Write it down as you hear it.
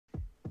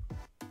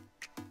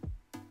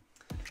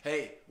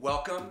Hey,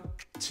 welcome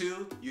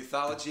to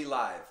Youthology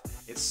Live.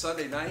 It's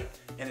Sunday night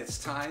and it's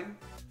time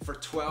for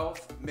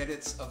 12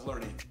 minutes of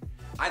learning.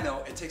 I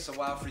know it takes a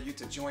while for you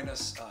to join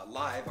us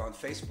live on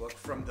Facebook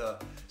from the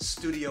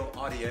studio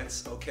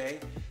audience, okay?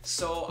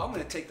 So I'm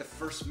going to take the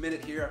first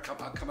minute here.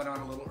 I'm coming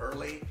on a little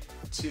early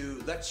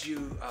to let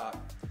you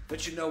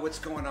know what's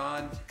going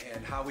on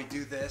and how we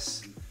do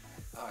this, in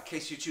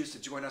case you choose to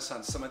join us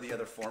on some of the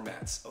other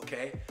formats,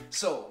 okay?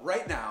 So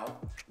right now,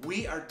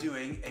 we are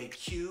doing a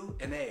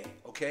Q&A,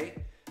 okay?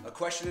 A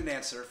question and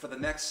answer for the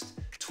next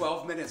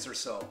 12 minutes or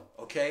so,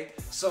 okay?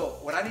 So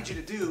what I need you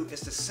to do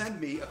is to send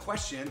me a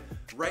question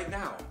right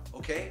now,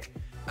 okay?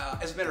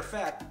 As a matter of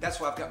fact, that's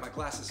why I've got my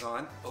glasses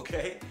on,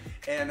 okay?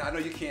 And I know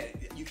you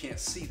can't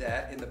see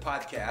that in the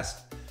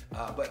podcast,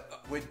 but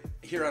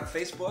here on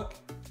Facebook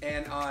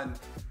and on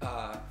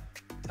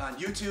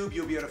YouTube,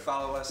 you'll be able to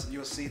follow us and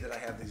you'll see that I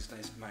have these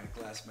nice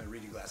my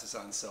reading glasses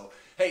on. So,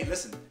 hey,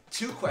 listen,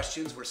 2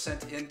 questions were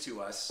sent in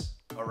to us,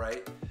 all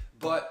right?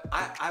 But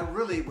I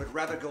really would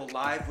rather go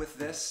live with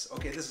this.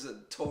 Okay, this is a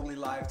totally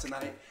live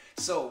tonight.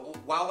 So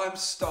while I'm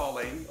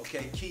stalling,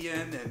 okay,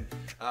 Kian and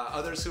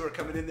others who are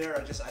coming in there,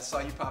 I saw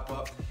you pop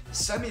up.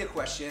 Send me a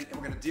question and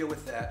we're gonna deal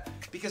with that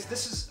because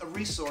this is a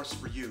resource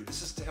for you.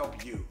 This is to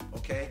help you,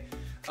 okay?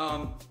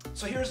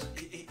 So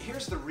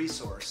here's the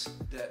resource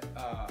that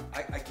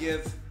I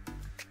give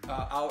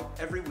out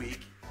every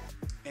week,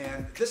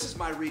 and this is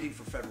my reading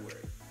for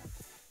February.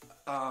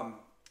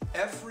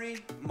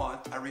 Every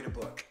month I read a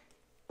book.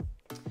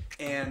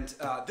 And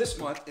this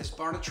month is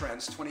Barna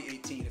Trends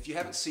 2018. If you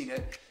haven't seen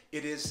it,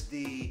 it is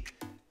the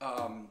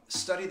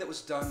study that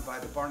was done by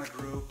the Barna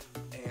Group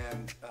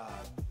and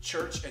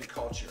Church and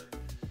Culture.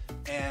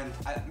 And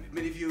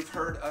many of you have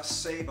heard us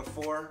say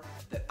before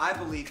that I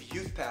believe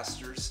youth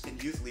pastors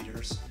and youth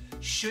leaders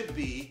should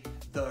be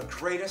the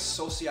greatest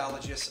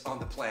sociologists on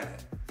the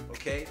planet,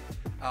 okay?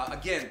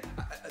 Again,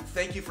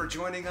 thank you for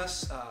joining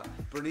us,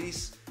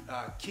 Bernice,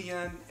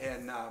 Kian,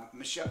 and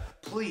Michelle.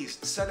 Please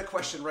send a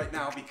question right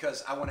now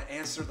because I want to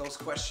answer those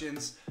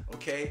questions,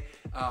 okay,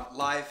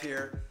 live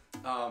here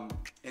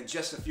in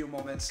just a few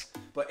moments.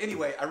 But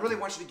anyway, I really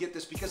want you to get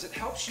this because it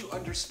helps you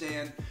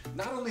understand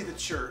not only the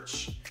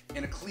church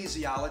and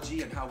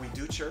ecclesiology and how we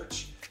do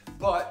church,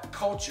 but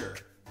culture,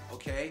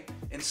 okay,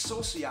 and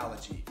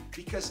sociology,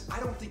 because I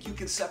don't think you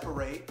can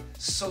separate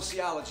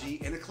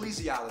sociology and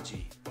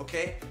ecclesiology,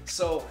 okay?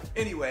 So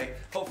anyway,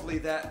 hopefully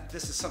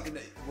this is something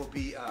that will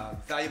be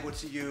valuable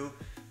to you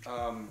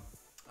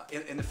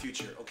in the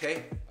future,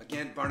 okay?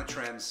 Again, Barna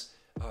Trends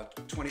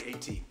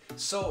 2018.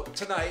 So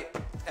tonight,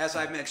 as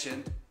I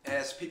mentioned,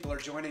 as people are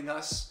joining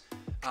us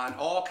on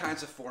all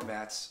kinds of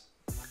formats,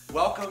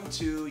 welcome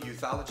to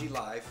Youthology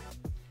Live,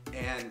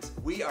 and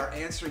we are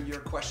answering your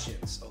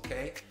questions,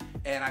 okay?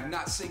 And I'm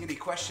not seeing any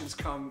questions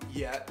come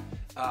yet.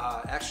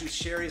 Actually,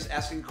 Sherry is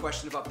asking a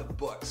question about the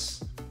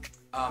books.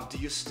 Do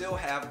you still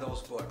have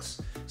those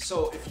books?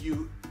 So if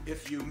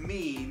you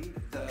mean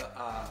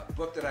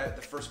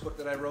the first book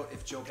that I wrote,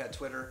 If Job Had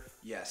Twitter,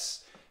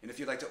 yes. And if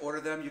you'd like to order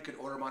them, you can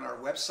order them on our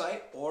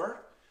website,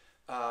 or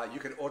you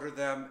can order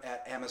them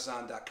at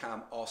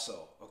Amazon.com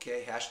also.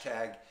 Okay,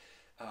 hashtag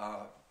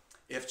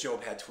If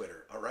Job Had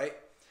Twitter. All right.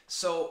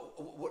 So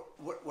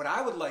what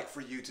I would like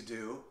for you to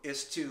do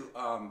is to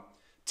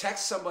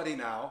text somebody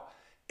now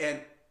and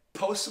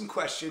post some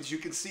questions. You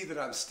can see that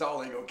I'm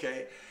stalling,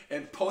 okay?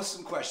 And post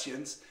some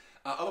questions.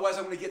 Otherwise,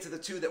 I'm going to get to the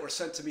 2 that were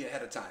sent to me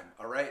ahead of time,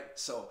 all right?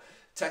 So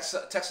text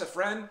a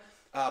friend,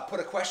 put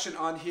a question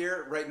on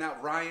here right now.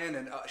 Ryan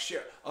and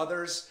share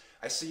others.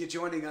 I see you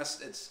joining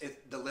us.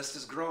 The list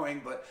is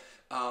growing, but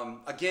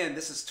again,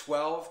 this is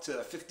 12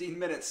 to 15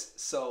 minutes,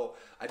 so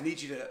I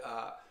need you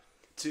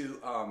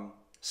to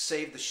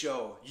save the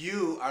show.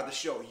 You are the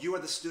show. You are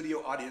the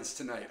studio audience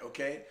tonight,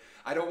 okay?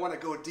 I don't want to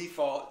go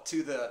default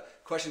to the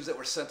questions that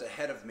were sent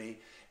ahead of me.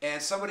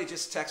 And somebody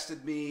just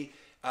texted me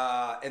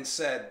and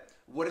said,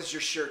 what does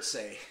your shirt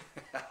say?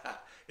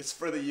 It's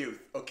for the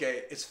youth,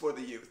 okay? It's for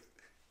the youth.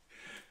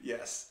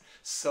 Yes.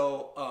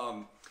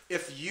 So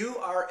if you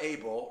are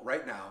able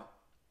right now,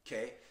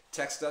 okay,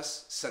 text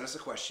us, send us a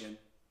question.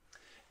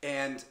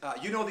 And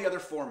you know the other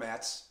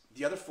formats.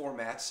 The other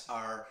formats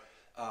are,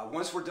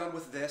 once we're done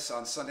with this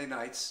on Sunday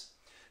nights,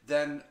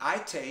 then I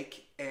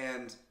take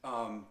and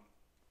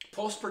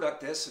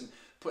post-product this and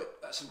put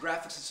some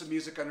graphics and some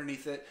music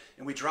underneath it,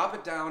 and we drop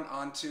it down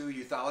onto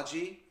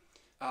Youthology,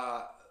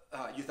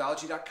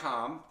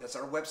 youthology.com. That's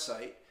our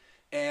website,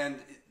 and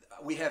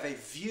we have a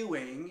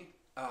viewing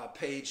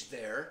page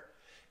there,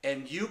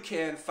 and you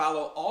can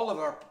follow all of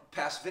our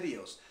past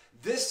videos.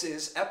 This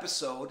is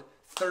episode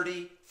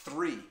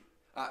 33.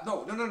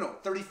 No,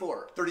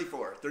 34.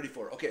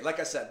 Okay,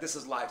 like I said, this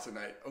is live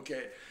tonight,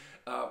 okay?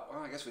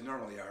 Well, I guess we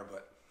normally are,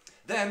 but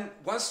then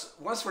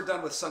once we're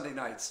done with Sunday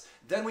nights,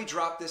 then we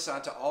drop this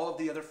onto all of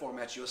the other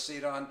formats. You'll see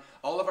it on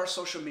all of our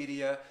social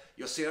media.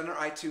 You'll see it on our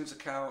iTunes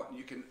account.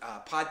 You can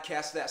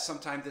podcast that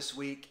sometime this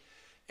week,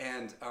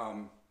 and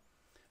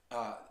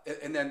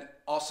then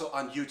also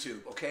on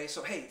YouTube, okay?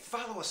 So, hey,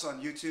 follow us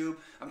on YouTube.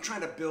 I'm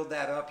trying to build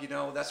that up, you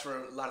know. That's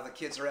where a lot of the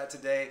kids are at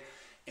today.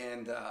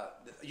 And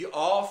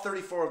all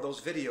 34 of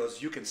those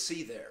videos you can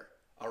see there.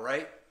 All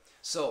right.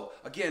 So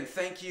again,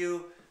 thank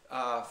you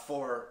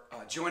for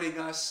joining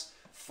us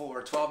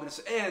for 12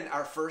 minutes. And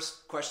our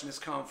first question has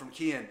come from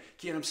Kian.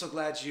 Kian, I'm so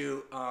glad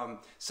you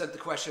sent the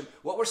question.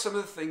 What were some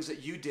of the things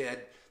that you did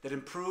that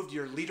improved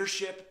your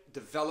leadership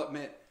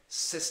development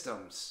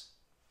systems?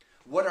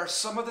 What are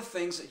some of the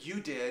things that you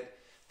did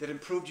that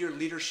improved your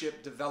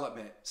leadership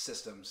development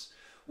systems?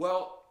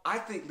 Well, I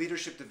think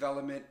leadership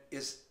development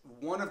is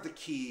one of the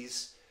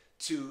keys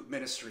to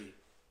ministry.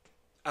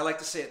 I like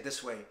to say it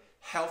this way: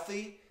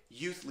 healthy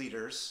youth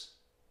leaders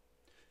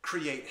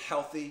create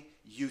healthy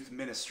youth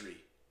ministry.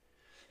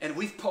 And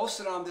we've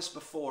posted on this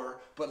before,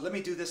 but let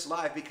me do this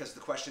live because the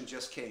question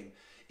just came.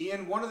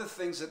 Ian, one of the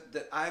things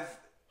that I've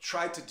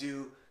tried to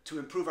do to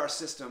improve our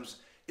systems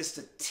is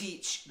to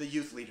teach the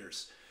youth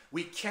leaders.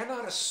 We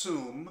cannot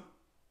assume,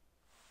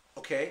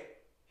 okay,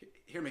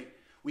 hear me,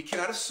 we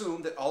cannot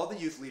assume that all of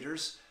the youth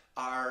leaders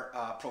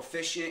are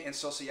proficient in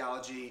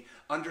sociology,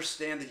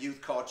 understand the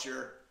youth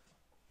culture,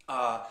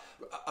 are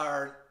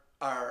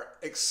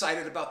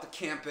excited about the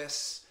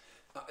campus,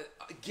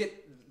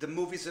 get the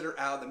movies that are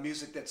out, the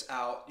music that's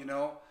out, you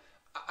know.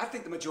 I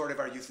think the majority of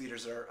our youth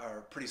leaders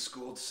are pretty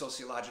schooled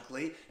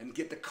sociologically and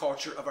get the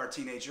culture of our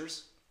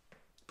teenagers.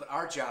 But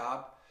our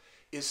job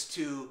is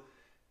to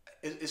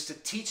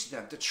teach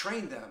them, to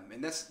train them.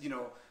 And that's, you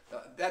know,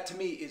 that to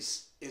me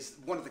is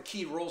one of the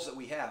key roles that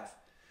we have.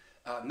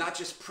 Not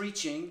just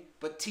preaching,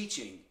 but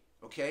teaching,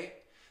 okay?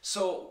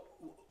 So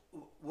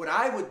what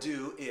I would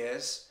do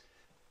is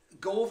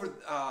go over,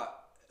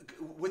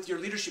 with your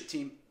leadership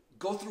team,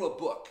 go through a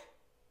book,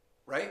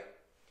 right?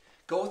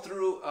 Go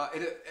through,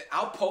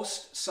 I'll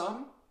post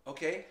some,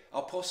 okay?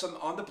 I'll post some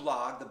on the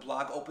blog. The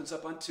blog opens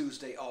up on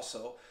Tuesday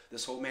also,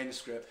 this whole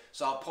manuscript.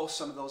 So I'll post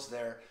some of those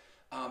there.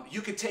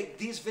 You could take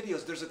these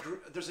videos.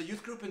 There's a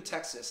youth group in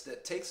Texas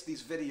that takes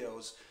these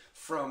videos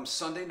from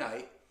Sunday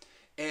night,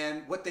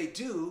 and what they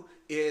do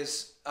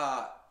is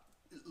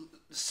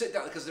sit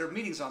down, because there are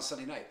meetings on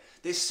Sunday night.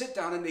 They sit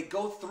down and they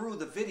go through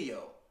the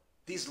video,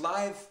 these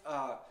live,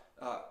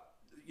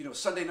 you know,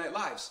 Sunday night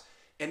lives,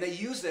 and they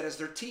use that as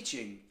their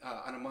teaching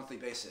on a monthly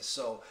basis.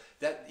 So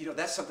that, you know,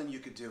 that's something you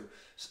could do.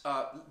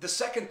 The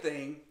second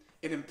thing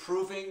in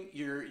improving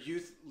your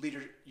youth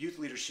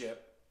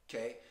leadership,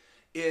 okay,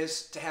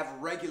 is to have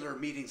regular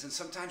meetings. And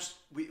sometimes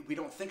we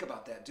don't think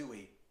about that, do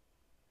we?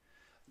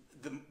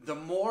 The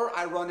more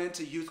I run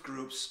into youth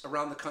groups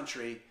around the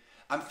country,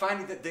 I'm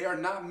finding that they are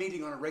not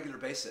meeting on a regular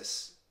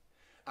basis.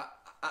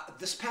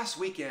 This past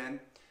weekend,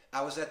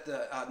 I was at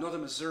the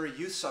Northern Missouri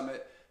Youth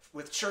Summit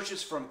with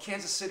churches from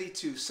Kansas City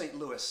to St.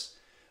 Louis.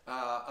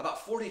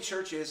 About 40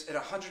 churches and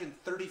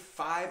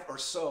 135 or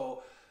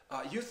so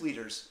youth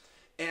leaders.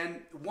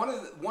 And one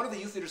of the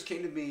youth leaders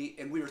came to me,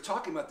 and we were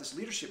talking about this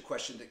leadership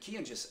question that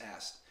Kian just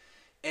asked.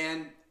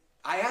 And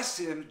I asked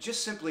him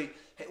just simply,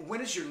 hey,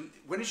 when is your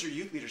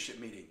youth leadership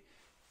meeting?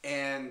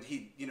 And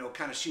he, you know,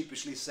 kind of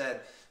sheepishly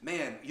said,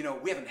 man, you know,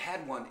 we haven't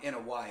had one in a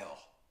while.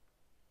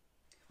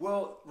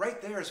 Well,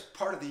 right there is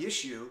part of the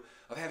issue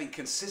of having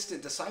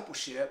consistent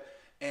discipleship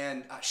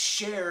and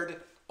shared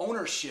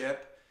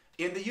ownership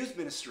in the youth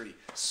ministry.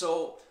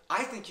 So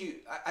I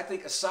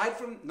think aside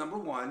from number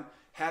one,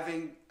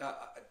 having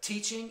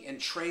teaching and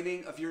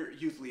training of your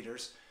youth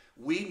leaders,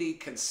 we need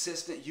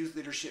consistent youth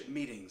leadership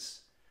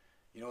meetings.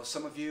 You know,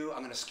 some of you, I'm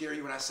going to scare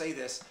you when I say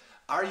this,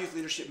 our youth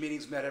leadership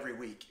meetings met every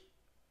week.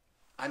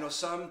 I know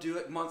some do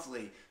it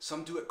monthly,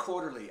 some do it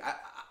quarterly.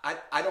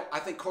 I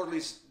think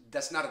quarterly's,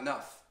 that's not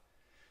enough,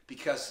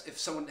 because if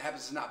someone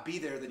happens to not be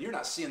there, then you're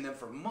not seeing them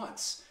for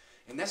months.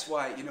 And that's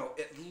why, you know,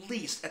 at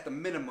least at the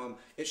minimum,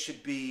 it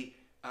should be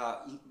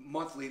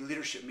monthly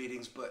leadership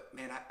meetings. But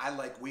man, I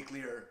like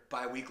weekly or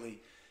bi-weekly,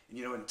 and,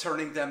 you know, and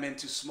turning them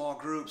into small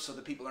groups so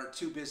that people aren't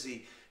too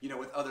busy, you know,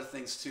 with other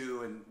things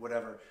too and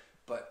whatever.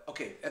 But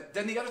okay,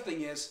 then the other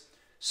thing is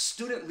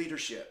student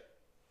leadership.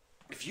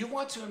 If you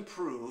want to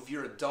improve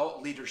your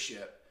adult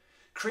leadership,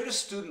 create a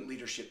student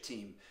leadership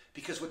team,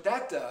 because what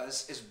that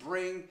does is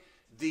bring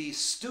the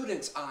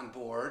students on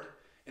board,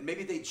 and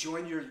maybe they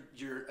join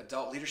your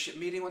adult leadership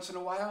meeting once in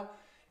a while.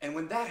 And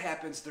when that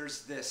happens,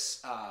 there's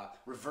this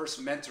reverse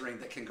mentoring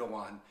that can go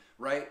on,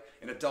 right?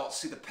 And adults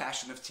see the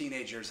passion of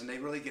teenagers and they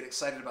really get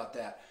excited about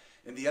that.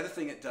 And the other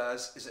thing it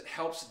does is it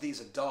helps these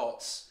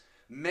adults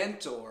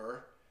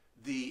mentor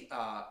the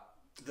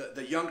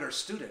younger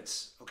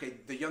students, okay,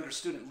 the younger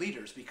student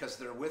leaders, because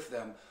they're with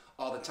them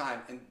all the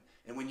time.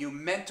 And when you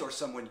mentor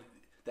someone,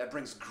 that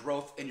brings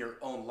growth in your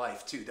own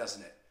life too,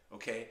 doesn't it?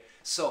 Okay,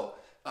 so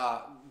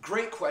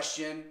great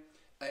question.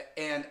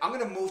 And I'm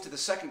going to move to the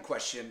second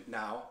question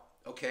now.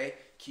 Okay,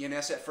 Kian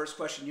asked that first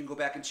question. You can go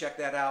back and check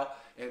that out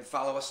and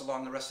follow us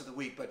along the rest of the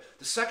week. But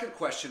the second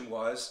question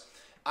was,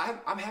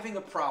 I'm having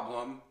a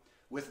problem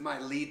with my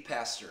lead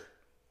pastor.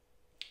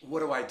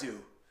 What do I do?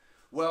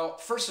 Well,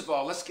 first of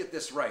all, let's get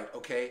this right,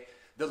 okay?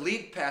 The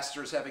lead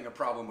pastor is having a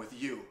problem with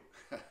you.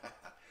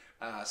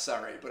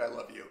 Sorry, but I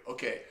love you.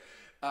 Okay,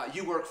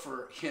 you work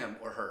for him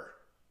or her,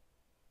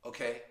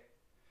 okay?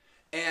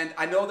 And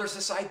I know there's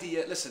this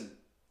idea, listen,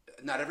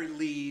 not every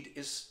lead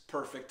is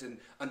perfect and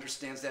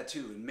understands that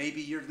too. And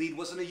maybe your lead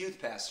wasn't a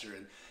youth pastor,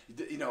 and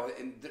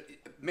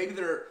maybe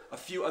there are a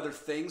few other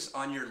things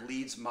on your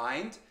lead's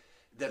mind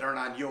that aren't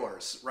on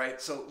yours, right?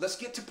 So let's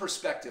get to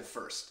perspective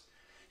first.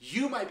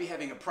 You might be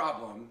having a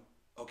problem,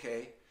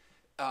 okay,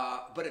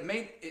 but it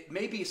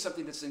may be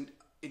something that's in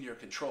your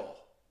control,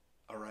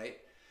 all right?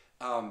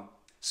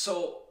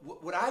 So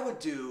what I would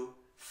do,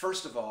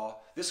 first of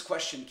all, this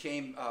question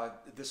came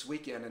this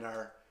weekend in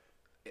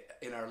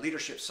our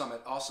leadership summit,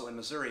 also in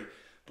Missouri.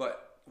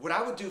 But what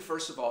I would do,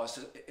 first of all,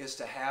 is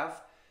to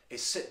have a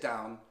sit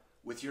down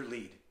with your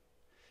lead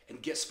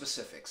and get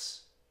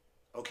specifics,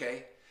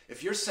 okay?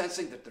 If you're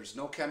sensing that there's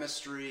no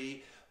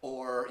chemistry,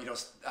 or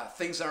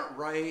things aren't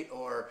right,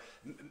 or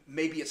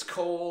maybe it's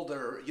cold,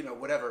 or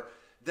whatever,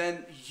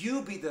 then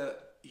you be the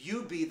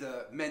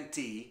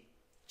mentee.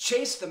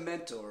 Chase the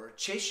mentor,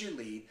 chase your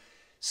lead,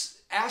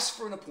 ask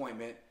for an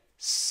appointment,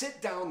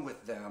 sit down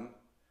with them,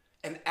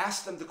 and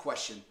ask them the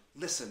question.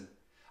 Listen,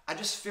 I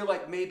just feel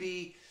like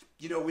maybe,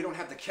 we don't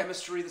have the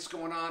chemistry that's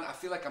going on. I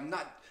feel like I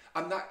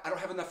don't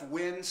have enough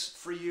wins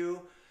for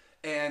you,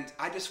 and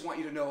I just want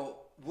you to know,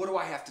 what do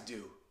I have to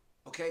do?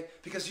 Okay?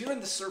 Because you're in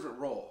the servant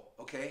role,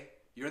 okay?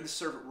 You're in the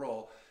servant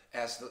role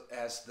as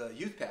the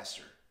youth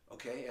pastor,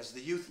 okay? As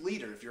the youth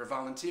leader, if you're a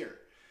volunteer.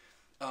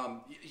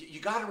 You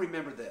got to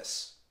remember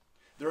this.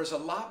 There is a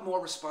lot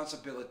more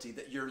responsibility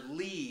that your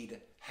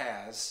lead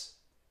has,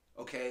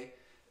 okay,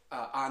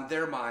 on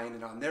their mind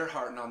and on their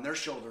heart and on their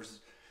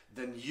shoulders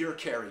than you're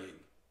carrying,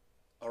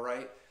 all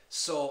right?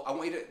 So I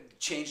want you to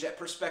change that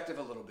perspective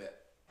a little bit.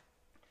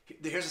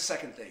 Here's the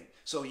second thing.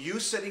 So you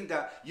sitting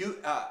down,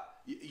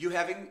 you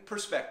having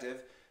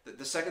perspective.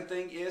 The second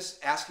thing is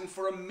asking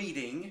for a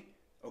meeting,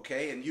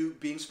 okay, and you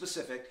being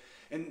specific.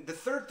 And the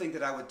third thing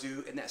that I would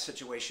do in that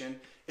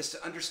situation is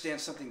to understand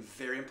something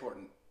very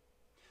important.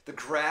 The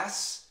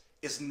grass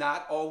is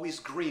not always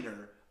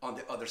greener on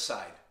the other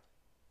side,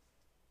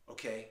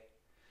 okay?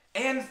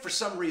 And for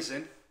some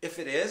reason, if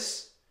it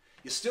is,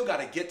 you still got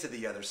to get to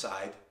the other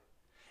side.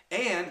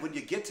 And when you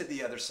get to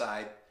the other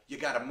side, you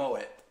got to mow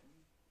it,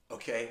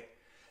 okay?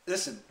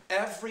 Listen,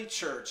 every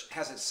church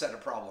has its set of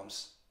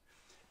problems.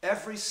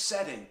 Every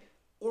setting,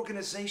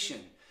 organization.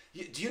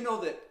 Do you know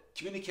that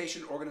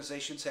communication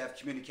organizations have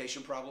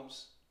communication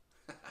problems?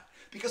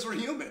 Because we're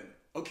human,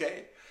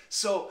 okay?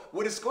 So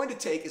what it's going to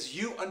take is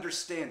you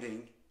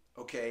understanding,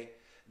 okay,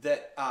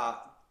 that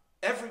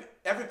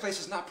every place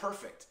is not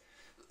perfect.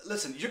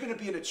 Listen, you're going to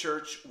be in a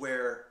church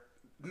where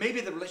maybe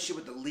the relationship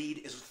with the lead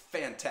is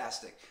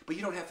fantastic, but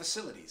you don't have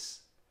facilities.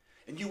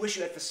 And you wish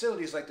you had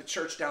facilities like the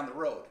church down the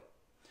road.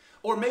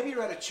 Or maybe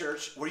you're at a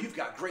church where you've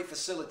got great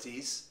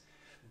facilities,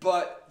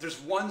 but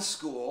there's one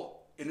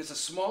school and it's a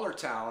smaller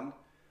town,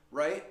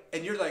 right?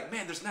 And you're like,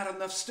 man, there's not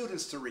enough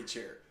students to reach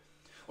here.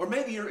 Or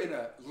maybe you're in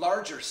a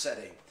larger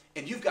setting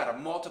and you've got a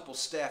multiple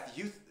staff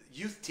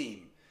youth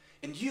team,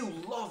 and you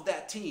love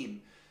that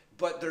team,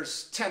 but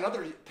there's 10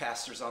 other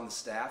pastors on the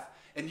staff,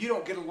 and you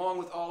don't get along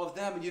with all of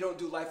them, and you don't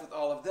do life with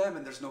all of them,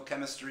 and there's no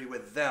chemistry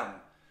with them,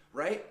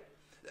 right?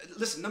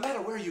 Listen, no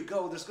matter where you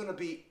go, there's going to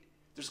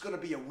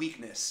be a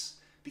weakness,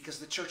 because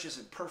the church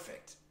isn't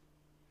perfect.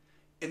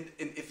 And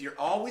if you're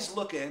always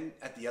looking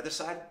at the other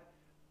side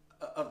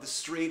of the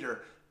street,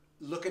 or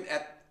looking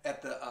at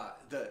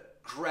the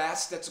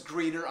grass that's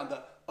greener on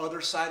the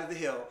other side of the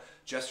hill,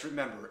 just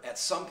remember, at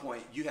some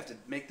point, you have to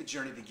make the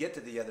journey to get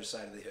to the other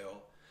side of the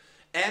hill.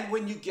 And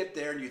when you get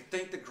there and you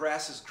think the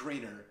grass is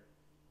greener,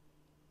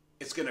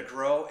 it's going to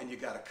grow and you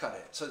got to cut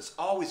it. So it's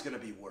always going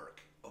to be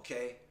work,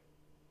 okay?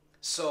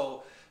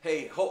 So,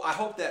 hey, I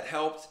hope that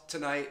helped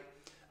tonight.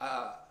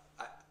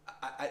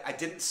 I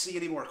didn't see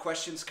any more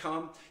questions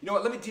come. You know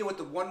what? Let me deal with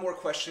the one more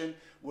question.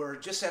 We're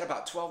just at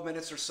about 12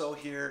 minutes or so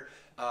here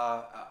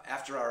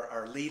after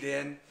our lead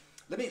in.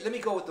 Let me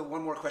go with the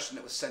one more question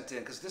that was sent in,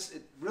 because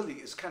it really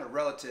is kind of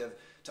relative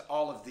to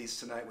all of these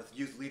tonight with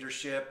youth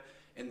leadership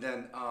and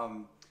then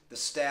the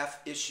staff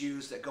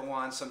issues that go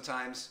on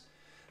sometimes.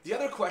 The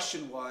other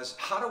question was,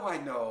 how do I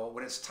know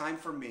when it's time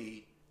for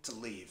me to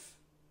leave?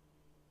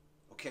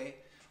 Okay?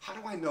 How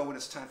do I know when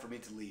it's time for me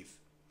to leave?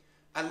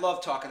 I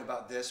love talking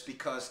about this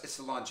because it's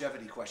the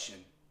longevity question.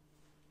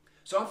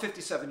 So I'm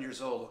 57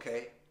 years old,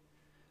 okay?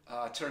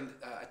 I turned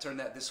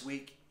that this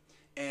week.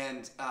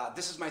 And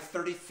this is my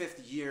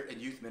 35th year in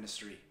youth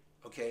ministry,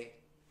 okay?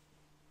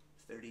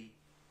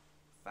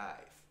 35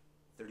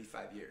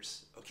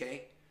 years,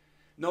 okay?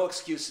 No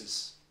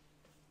excuses,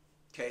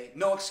 okay?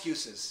 No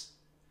excuses.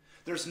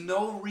 There's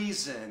no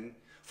reason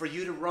for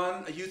you to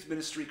run a youth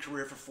ministry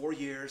career for 4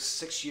 years,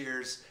 6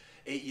 years,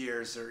 8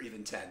 years, or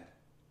even 10.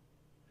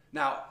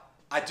 Now,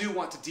 I do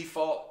want to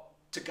default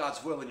to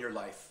God's will in your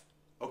life,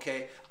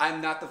 okay?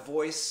 I'm not the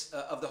voice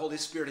of the Holy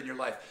Spirit in your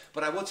life,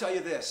 but I will tell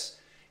you this.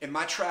 In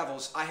my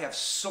travels, I have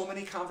so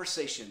many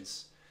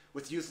conversations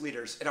with youth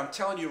leaders, and I'm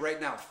telling you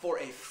right now, for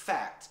a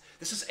fact,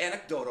 this is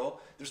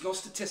anecdotal, there's no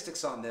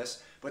statistics on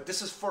this, but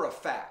this is for a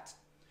fact.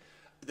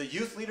 The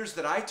youth leaders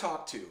that I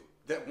talk to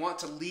that want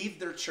to leave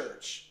their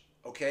church,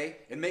 okay,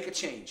 and make a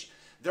change,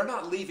 they're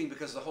not leaving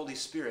because the Holy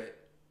Spirit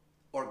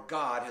or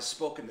God has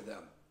spoken to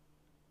them.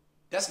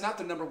 That's not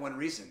the number one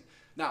reason.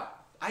 Now,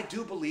 I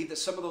do believe that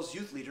some of those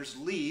youth leaders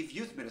leave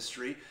youth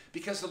ministry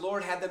because the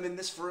Lord had them in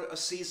this for a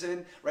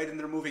season, right, and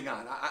they're moving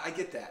on. I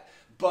get that.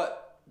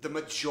 But the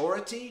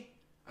majority,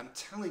 I'm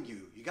telling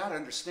you, you got to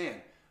understand,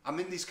 I'm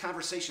in these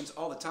conversations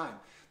all the time.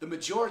 The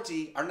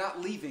majority are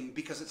not leaving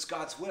because it's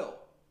God's will.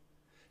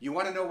 You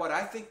want to know what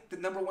I think the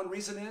number one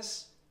reason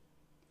is?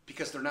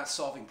 Because they're not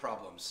solving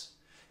problems.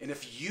 And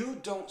if you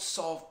don't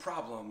solve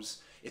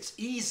problems, it's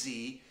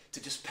easy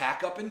to just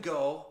pack up and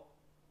go.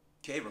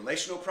 Okay,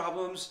 relational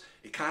problems,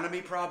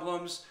 economy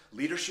problems,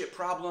 leadership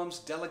problems,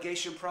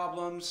 delegation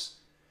problems,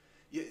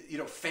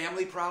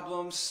 family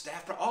problems,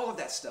 staff problems, all of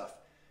that stuff.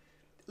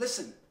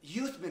 Listen,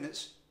 youth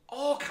ministry,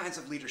 all kinds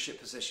of leadership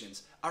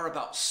positions are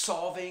about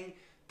solving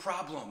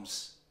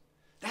problems.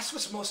 That's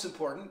what's most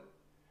important,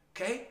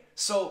 okay?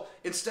 So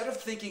instead of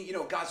thinking,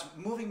 God's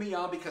moving me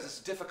on because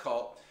it's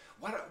difficult,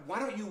 why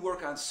don't you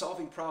work on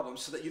solving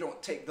problems so that you don't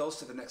take those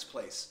to the next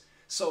place?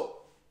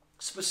 So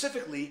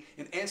specifically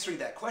in answering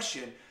that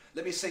question,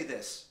 let me say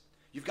this.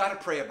 You've got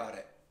to pray about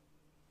it.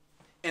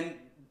 And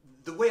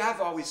the way I've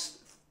always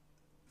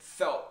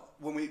felt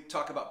when we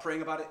talk about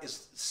praying about it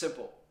is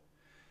simple.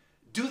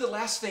 Do the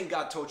last thing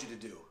God told you to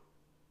do.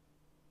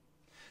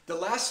 The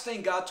last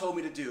thing God told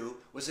me to do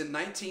was in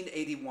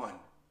 1981,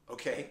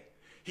 okay?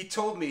 He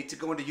told me to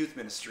go into youth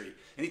ministry.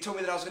 And he told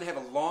me that I was going to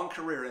have a long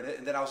career in it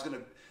and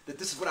that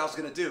this is what I was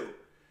going to do.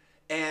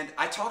 And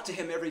I talk to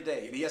him every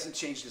day and he hasn't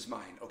changed his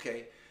mind,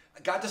 okay?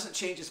 God doesn't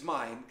change his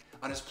mind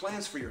on his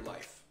plans for your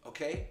life.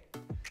 Okay?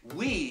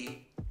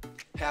 We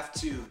have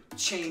to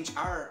change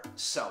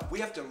ourselves.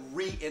 We have to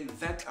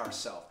reinvent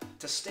ourselves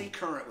to stay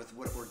current with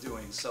what we're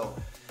doing. So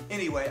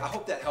anyway, I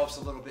hope that helps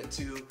a little bit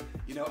too.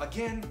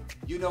 Again,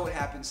 what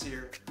happens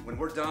here. When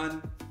we're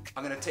done,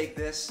 I'm gonna take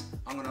this,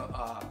 I'm gonna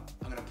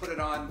put it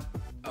on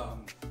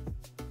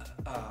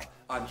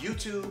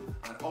YouTube,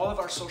 on all of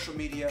our social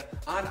media,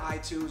 on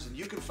iTunes, and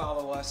you can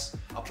follow us.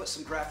 I'll put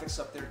some graphics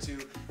up there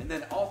too. And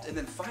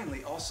then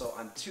finally also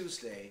on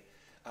Tuesday,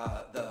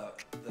 the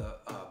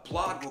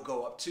blog will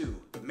go up too,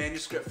 the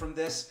manuscript from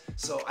this.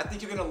 So I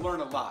think you're going to learn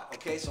a lot,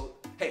 okay? So,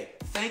 hey,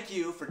 thank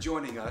you for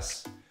joining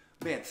us.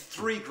 Man,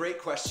 3 great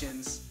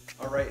questions,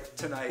 all right,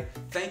 tonight.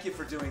 Thank you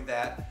for doing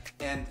that.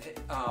 And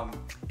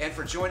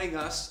for joining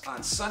us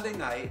on Sunday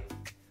night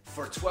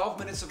for 12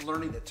 minutes of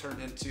learning that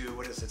turned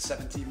into,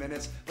 17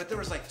 minutes? But there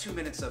was like 2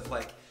 minutes of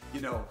when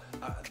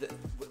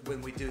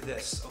we do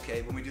this,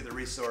 okay, when we do the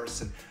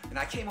resource. And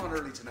I came on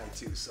early tonight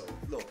too, so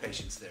a little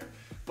patience there.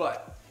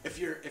 But if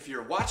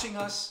you're watching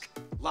us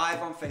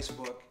live on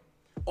Facebook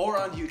or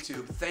on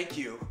YouTube, thank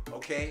you,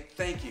 okay?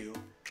 Thank you.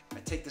 I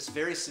take this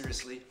very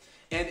seriously.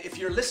 And if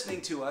you're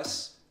listening to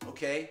us,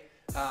 okay,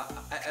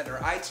 at our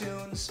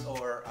iTunes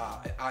or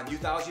on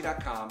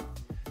youthology.com,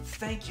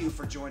 thank you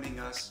for joining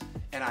us.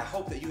 And I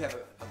hope that you have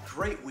a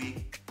great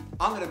week.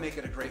 I'm going to make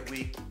it a great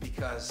week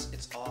because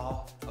it's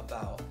all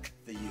about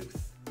the youth.